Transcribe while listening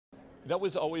That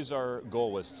was always our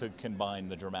goal, was to combine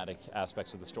the dramatic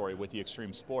aspects of the story with the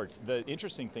extreme sports. The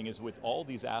interesting thing is, with all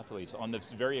these athletes on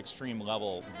this very extreme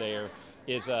level,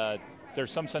 there's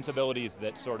some sensibilities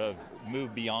that sort of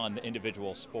move beyond the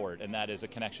individual sport, and that is a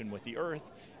connection with the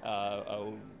earth,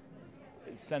 a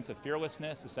sense of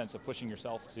fearlessness, a sense of pushing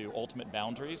yourself to ultimate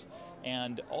boundaries,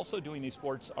 and also doing these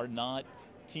sports are not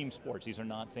team sports. These are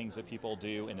not things that people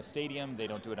do in a stadium. They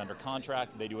don't do it under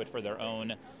contract. They do it for their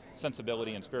own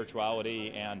sensibility and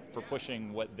spirituality and for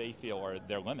pushing what they feel are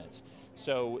their limits.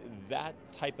 So that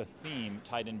type of theme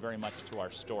tied in very much to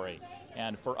our story.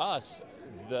 And for us,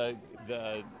 the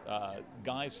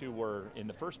guys who were in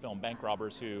the first film, bank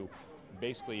robbers who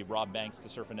basically robbed banks to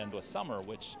surf an endless summer,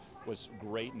 which was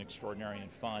great and extraordinary and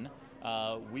fun.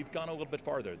 We've gone a little bit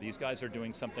farther. These guys are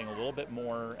doing something a little bit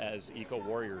more as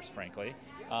eco-warriors, frankly,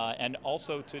 and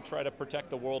also to try to protect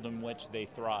the world in which they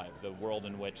thrive, the world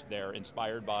in which they're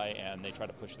inspired by, and they try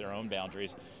to push their own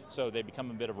boundaries. So they become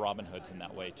a bit of Robin Hoods in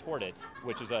that way toward it,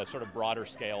 which is a sort of broader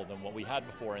scale than what we had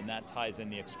before, and that ties in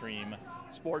the extreme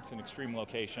sports and extreme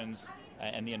locations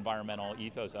and the environmental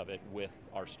ethos of it with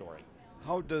our story.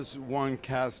 How does one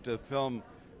cast a film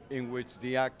in which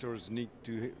the actors need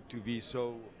to be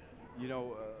so,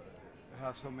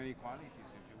 have so many qualities,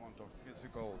 if you want, of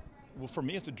physical? Well, for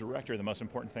me as a director, the most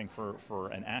important thing for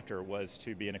an actor was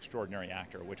to be an extraordinary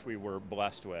actor, which we were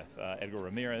blessed with. Edgar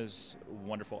Ramirez,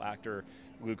 wonderful actor.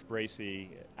 Luke Bracey,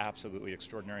 absolutely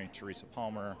extraordinary. Teresa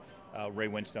Palmer, Ray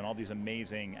Winstone, all these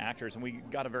amazing actors. And we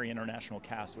got a very international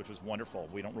cast, which was wonderful.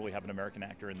 We don't really have an American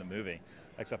actor in the movie,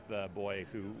 except the boy,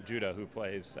 Judah, who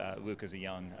plays Luke as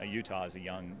Utah as a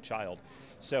young child.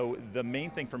 So the main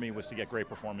thing for me was to get great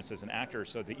performances and actors,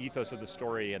 so the ethos of the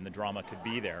story and the drama could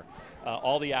be there.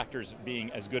 All the actors,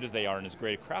 being as good as they are and as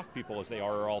great craft people as they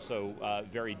are also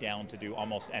very down to do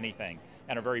almost anything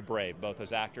and are very brave, both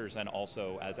as actors and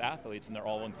also as athletes, and they're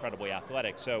all incredibly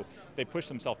athletic. So they push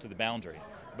themselves to the boundary.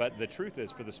 But the truth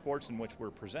is, for the sports in which we're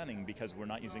presenting, because we're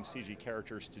not using CG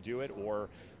characters to do it or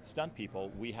stunt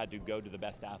people, we had to go to the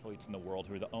best athletes in the world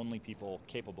who are the only people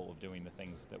capable of doing the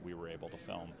things that we were able to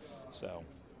film. So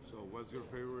what's your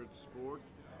favorite sport,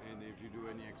 and if you do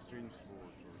any extreme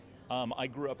sports? I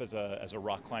grew up as a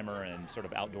rock climber and sort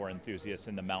of outdoor enthusiast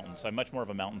in the mountains. So I'm much more of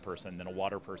a mountain person than a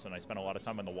water person. I spent a lot of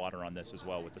time on the water on this as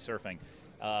well with the surfing.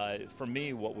 For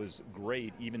me, what was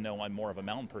great, even though I'm more of a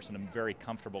mountain person, I'm very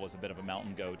comfortable as a bit of a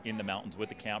mountain goat in the mountains with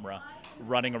the camera,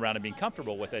 running around and being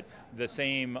comfortable with it. The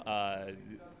same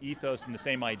ethos and the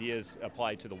same ideas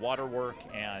apply to the water work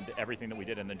and everything that we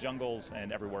did in the jungles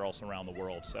and everywhere else around the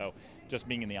world. So just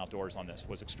being in the outdoors on this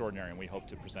was extraordinary, and we hope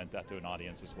to present that to an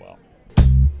audience as well.